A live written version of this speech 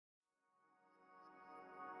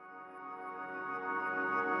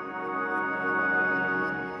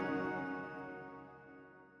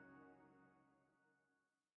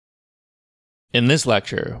In this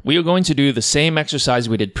lecture, we are going to do the same exercise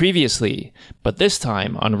we did previously, but this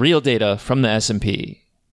time on real data from the S&P.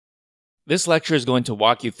 This lecture is going to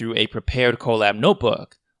walk you through a prepared Colab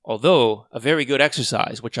notebook, although a very good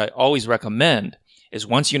exercise, which I always recommend, is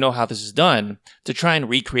once you know how this is done, to try and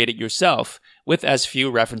recreate it yourself with as few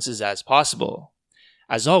references as possible.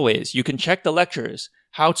 As always, you can check the lectures,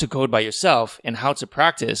 how to code by yourself, and how to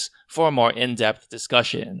practice for a more in-depth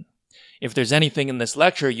discussion. If there's anything in this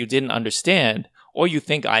lecture you didn't understand, or you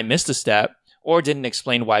think I missed a step, or didn't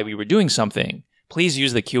explain why we were doing something, please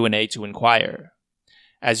use the Q&A to inquire.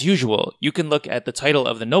 As usual, you can look at the title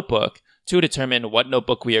of the notebook to determine what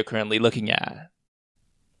notebook we are currently looking at.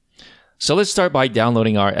 So let's start by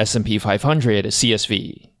downloading our S&P 500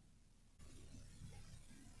 CSV.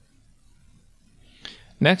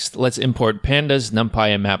 Next, let's import pandas,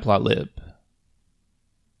 numpy, and matplotlib.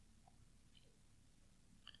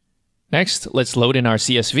 Next, let's load in our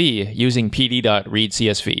CSV using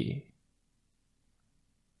pd.readcsv.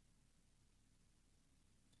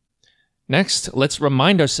 Next, let's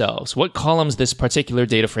remind ourselves what columns this particular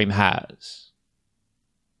data frame has.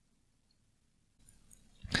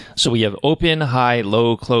 So we have open, high,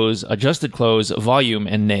 low, close, adjusted close, volume,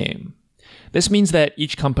 and name. This means that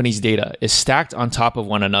each company's data is stacked on top of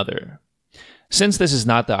one another. Since this is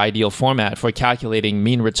not the ideal format for calculating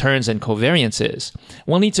mean returns and covariances,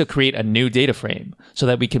 we'll need to create a new data frame so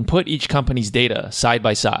that we can put each company's data side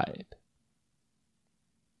by side.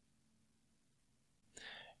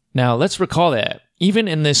 Now let's recall that, even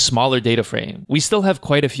in this smaller data frame, we still have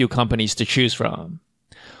quite a few companies to choose from.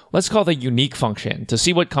 Let's call the unique function to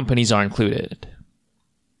see what companies are included.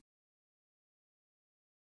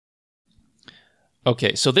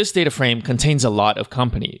 Okay, so this data frame contains a lot of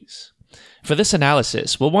companies. For this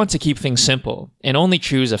analysis, we'll want to keep things simple and only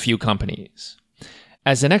choose a few companies.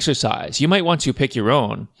 As an exercise, you might want to pick your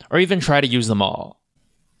own, or even try to use them all.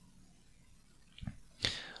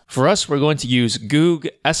 For us, we're going to use Goog,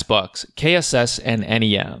 SBucks, KSS, and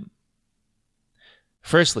NEM.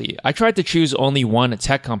 Firstly, I tried to choose only one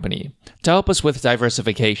tech company to help us with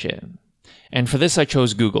diversification, and for this I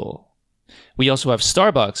chose Google. We also have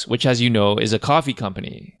Starbucks, which as you know is a coffee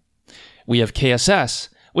company. We have KSS,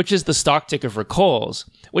 which is the stock ticker for Kohl's,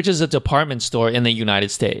 which is a department store in the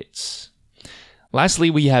United States. Lastly,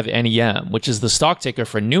 we have NEM, which is the stock ticker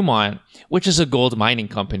for Newmont, which is a gold mining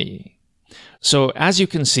company. So as you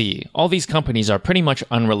can see, all these companies are pretty much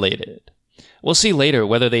unrelated. We'll see later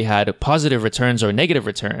whether they had positive returns or negative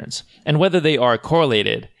returns, and whether they are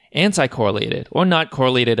correlated, anti-correlated, or not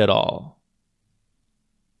correlated at all.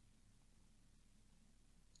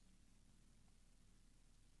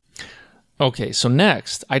 Okay, so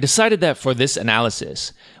next, I decided that for this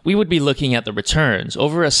analysis, we would be looking at the returns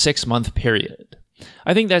over a 6-month period.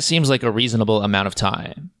 I think that seems like a reasonable amount of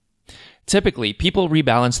time. Typically, people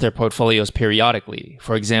rebalance their portfolios periodically,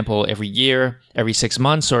 for example, every year, every 6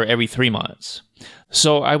 months, or every 3 months.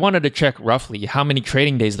 So I wanted to check roughly how many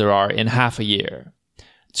trading days there are in half a year.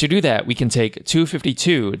 To do that, we can take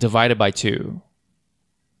 252 divided by 2.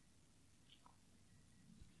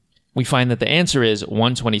 We find that the answer is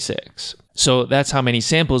 126. So that's how many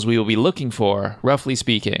samples we will be looking for, roughly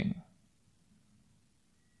speaking.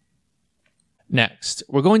 Next,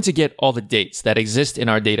 we're going to get all the dates that exist in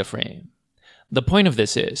our data frame. The point of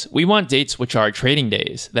this is, we want dates which are trading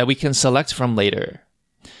days that we can select from later.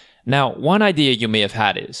 Now, one idea you may have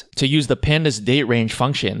had is to use the pandas date range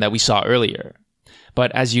function that we saw earlier.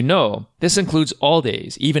 But as you know, this includes all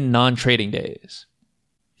days, even non-trading days.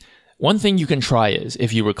 One thing you can try is,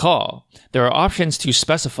 if you recall, there are options to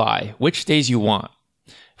specify which days you want.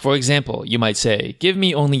 For example, you might say, give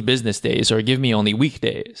me only business days or give me only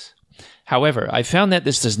weekdays. However, I found that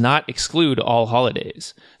this does not exclude all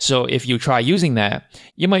holidays, so if you try using that,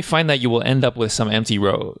 you might find that you will end up with some empty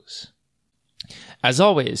rows. As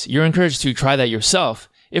always, you're encouraged to try that yourself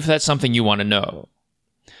if that's something you want to know.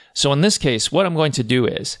 So in this case, what I'm going to do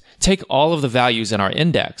is take all of the values in our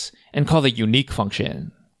index and call the unique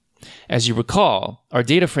function. As you recall, our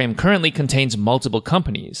data frame currently contains multiple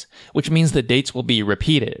companies, which means the dates will be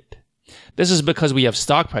repeated. This is because we have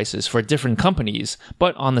stock prices for different companies,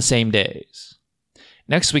 but on the same days.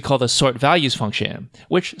 Next, we call the sort values function,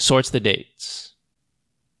 which sorts the dates.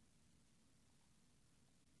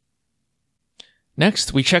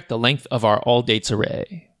 Next, we check the length of our all dates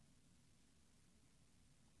array.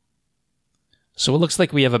 So it looks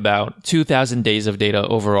like we have about 2,000 days of data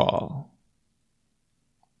overall.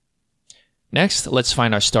 Next, let's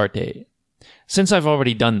find our start date. Since I've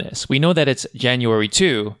already done this, we know that it's January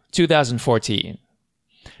 2, 2014.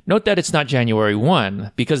 Note that it's not January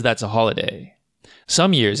 1, because that's a holiday.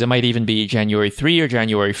 Some years it might even be January 3 or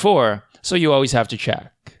January 4, so you always have to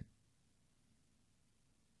check.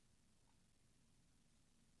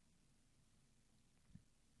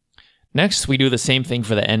 Next, we do the same thing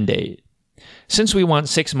for the end date. Since we want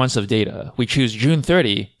 6 months of data, we choose June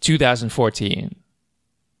 30, 2014.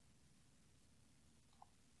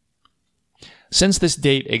 Since this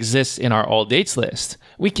date exists in our all dates list,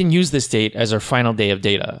 we can use this date as our final day of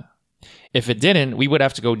data. If it didn't, we would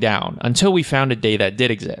have to go down until we found a day that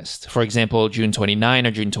did exist, for example, June 29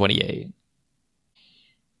 or June 28.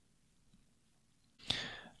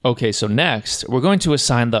 Okay, so next, we're going to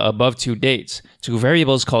assign the above two dates to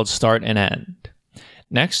variables called start and end.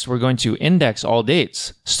 Next, we're going to index all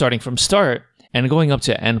dates, starting from start and going up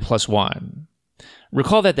to n+1.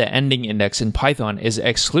 Recall that the ending index in Python is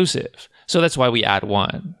exclusive, so that's why we add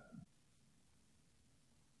 1.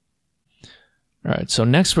 All right, so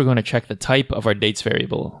next we're going to check the type of our dates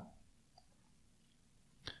variable.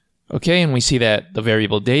 Okay, and we see that the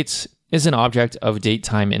variable dates is an object of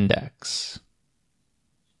datetime_index.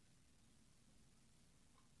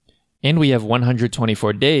 And we have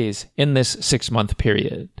 124 days in this 6-month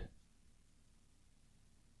period.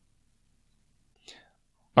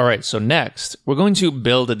 All right, so next, we're going to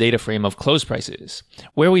build a data frame of close prices,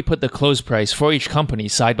 where we put the close price for each company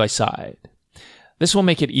side by side. This will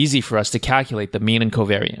make it easy for us to calculate the mean and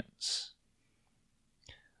covariance.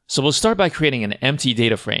 So we'll start by creating an empty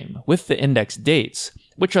data frame with the index dates,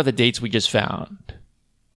 which are the dates we just found.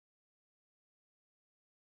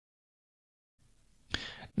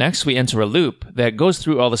 Next, we enter a loop that goes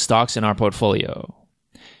through all the stocks in our portfolio.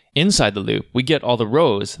 Inside the loop, we get all the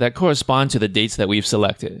rows that correspond to the dates that we've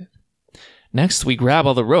selected. Next, we grab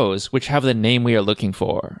all the rows which have the name we are looking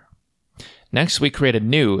for. Next, we create a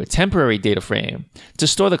new temporary data frame to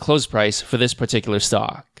store the close price for this particular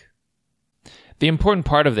stock. The important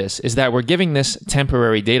part of this is that we're giving this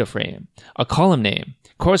temporary data frame a column name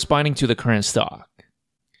corresponding to the current stock.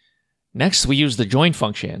 Next, we use the join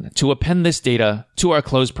function to append this data to our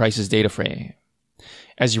close prices data frame.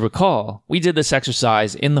 As you recall, we did this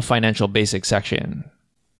exercise in the financial basics section.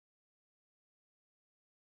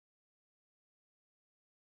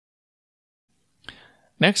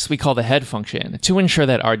 Next, we call the head function to ensure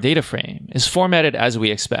that our data frame is formatted as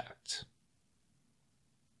we expect.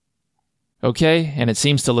 Okay, and it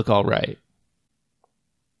seems to look all right.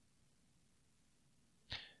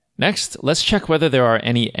 Next, let's check whether there are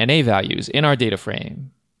any NA values in our data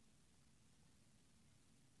frame.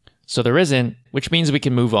 So there isn't, which means we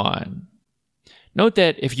can move on. Note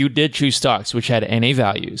that if you did choose stocks which had NA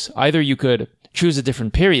values, either you could choose a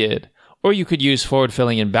different period, or you could use forward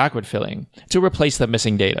filling and backward filling to replace the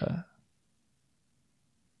missing data.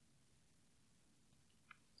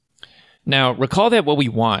 Now, recall that what we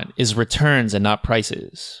want is returns and not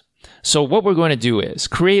prices. So what we're going to do is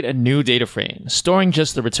create a new data frame, storing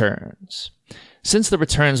just the returns. Since the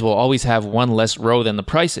returns will always have one less row than the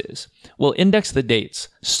prices, we'll index the dates,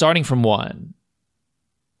 starting from 1.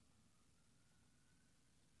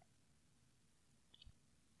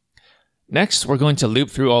 Next, we're going to loop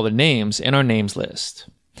through all the names in our names list.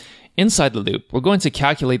 Inside the loop, we're going to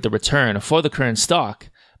calculate the return for the current stock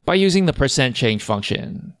by using the %change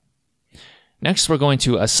function. Next, we're going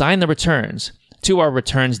to assign the returns to our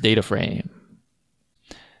returns data frame.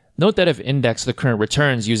 Note that I've indexed the current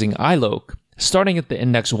returns using iloc, starting at the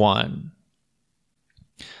index 1.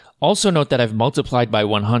 Also note that I've multiplied by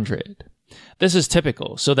 100. This is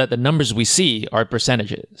typical so that the numbers we see are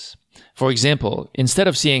percentages. For example, instead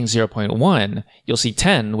of seeing 0.1, you'll see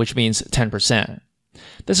 10, which means 10%.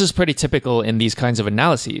 This is pretty typical in these kinds of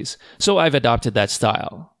analyses, so I've adopted that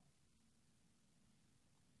style.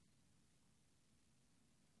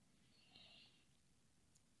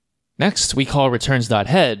 Next, we call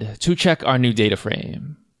returns.head to check our new data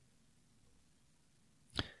frame.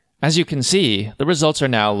 As you can see, the results are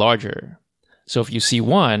now larger. So if you see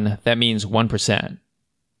 1, that means 1%.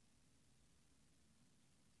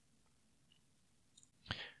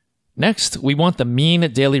 Next, we want the mean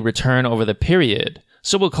daily return over the period,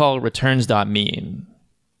 so we'll call returns.mean.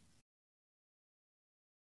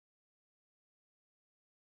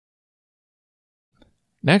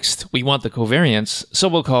 Next, we want the covariance, so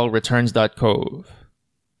we'll call returns.cov.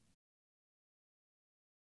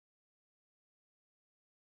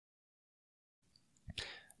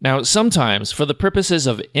 Now, sometimes, for the purposes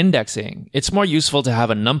of indexing, it's more useful to have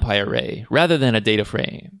a NumPy array rather than a data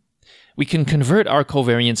frame. We can convert our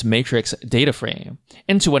covariance matrix data frame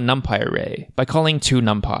into a NumPy array by calling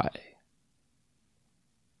toNumPy.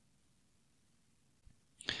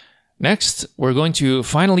 Next, we're going to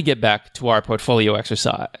finally get back to our portfolio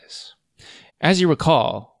exercise. As you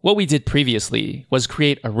recall, what we did previously was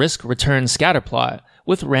create a risk-return scatter plot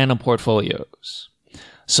with random portfolios.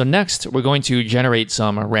 So next, we're going to generate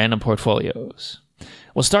some random portfolios.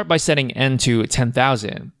 We'll start by setting n to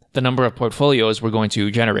 10,000, the number of portfolios we're going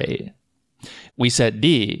to generate. We set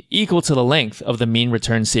d equal to the length of the mean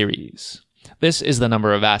return series. This is the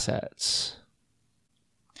number of assets.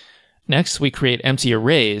 Next, we create empty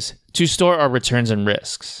arrays to store our returns and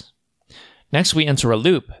risks. Next, we enter a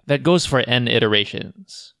loop that goes for n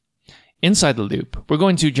iterations. Inside the loop, we're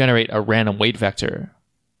going to generate a random weight vector.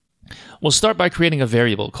 We'll start by creating a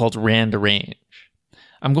variable called rand_range.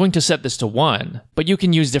 I'm going to set this to 1, but you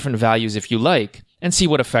can use different values if you like and see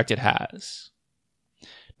what effect it has.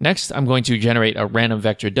 Next, I'm going to generate a random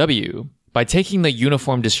vector w by taking the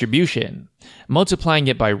uniform distribution, multiplying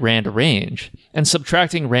it by rand_range, and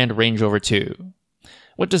subtracting rand_range over 2.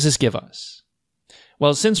 What does this give us?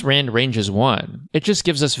 Well, since rand_range is 1, it just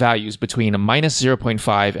gives us values between minus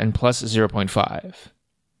 0.5 and plus 0.5.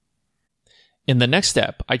 In the next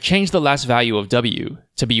step, I change the last value of w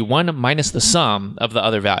to be 1 minus the sum of the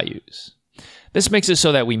other values. This makes it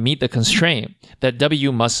so that we meet the constraint that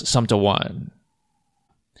w must sum to 1.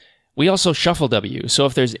 We also shuffle w, so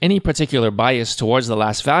if there's any particular bias towards the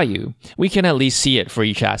last value, we can at least see it for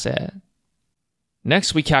each asset.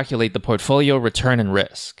 Next, we calculate the portfolio return and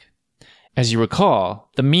risk. As you recall,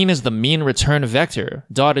 the mean is the mean return vector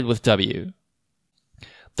dotted with w.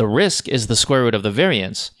 The risk is the square root of the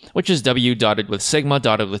variance, which is w dotted with sigma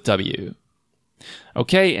dotted with w.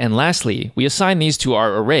 Okay, and lastly, we assign these to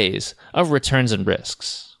our arrays of returns and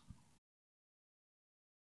risks.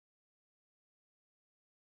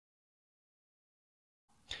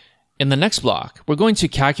 In the next block, we're going to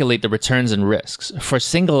calculate the returns and risks for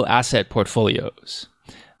single asset portfolios.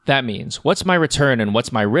 That means, what's my return and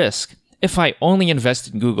what's my risk if I only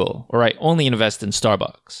invest in Google or I only invest in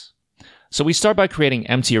Starbucks? So we start by creating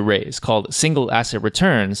empty arrays called single asset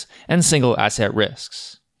returns and single asset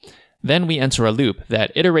risks. Then we enter a loop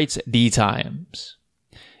that iterates d times.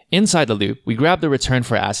 Inside the loop, we grab the return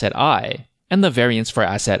for asset I and the variance for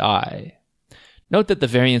asset I. Note that the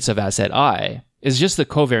variance of asset I is just the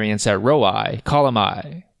covariance at row I, column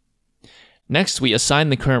I. Next, we assign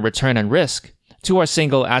the current return and risk to our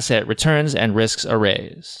single asset returns and risks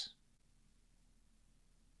arrays.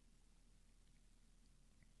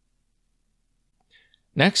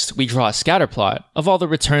 Next, we draw a scatter plot of all the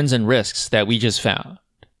returns and risks that we just found.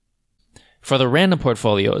 For the random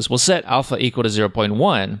portfolios, we'll set alpha equal to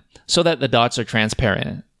 0.1 so that the dots are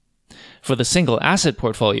transparent. For the single asset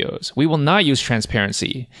portfolios, we will not use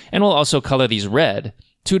transparency, and we'll also color these red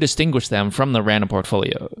to distinguish them from the random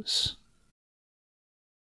portfolios.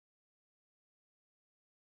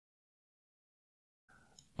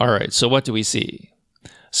 Alright, so what do we see?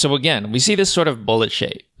 So again, we see this sort of bullet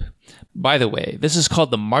shape. By the way, this is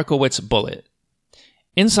called the Markowitz bullet.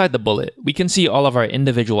 Inside the bullet, we can see all of our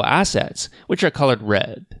individual assets, which are colored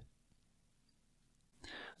red.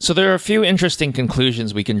 So there are a few interesting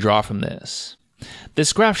conclusions we can draw from this.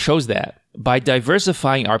 This graph shows that, by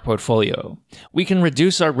diversifying our portfolio, we can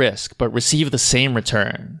reduce our risk but receive the same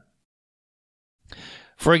return.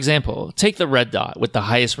 For example, take the red dot with the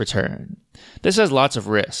highest return. This has lots of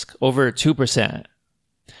risk, over 2%.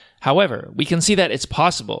 However, we can see that it's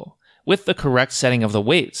possible, with the correct setting of the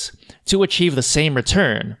weights, to achieve the same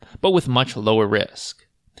return, but with much lower risk.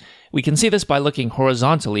 We can see this by looking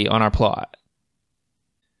horizontally on our plot.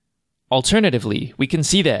 Alternatively, we can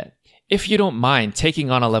see that, if you don't mind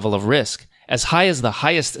taking on a level of risk as high as the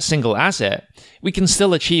highest single asset, we can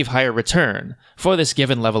still achieve higher return for this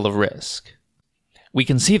given level of risk. We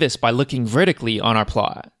can see this by looking vertically on our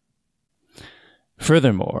plot.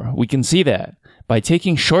 Furthermore, we can see that, by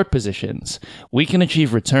taking short positions, we can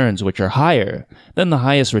achieve returns which are higher than the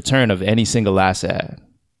highest return of any single asset.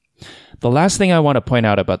 The last thing I want to point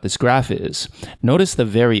out about this graph is, notice the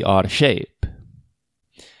very odd shape.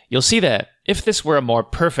 You'll see that, if this were a more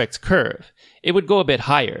perfect curve, it would go a bit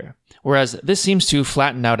higher, whereas this seems to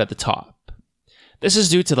flatten out at the top. This is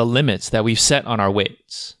due to the limits that we've set on our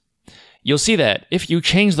weights. You'll see that, if you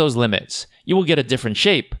change those limits, you will get a different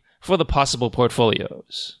shape for the possible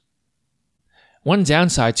portfolios. One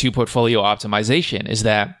downside to portfolio optimization is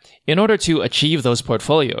that, in order to achieve those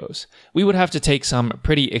portfolios, we would have to take some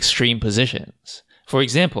pretty extreme positions. For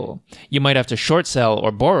example, you might have to short sell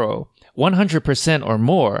or borrow 100% or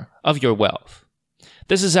more of your wealth.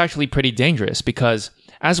 This is actually pretty dangerous because,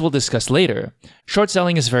 as we'll discuss later, short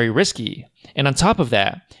selling is very risky, and on top of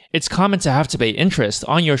that, it's common to have to pay interest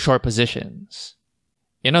on your short positions.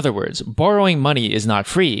 In other words, borrowing money is not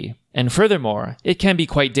free, and furthermore, it can be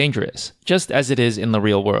quite dangerous, just as it is in the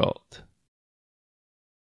real world.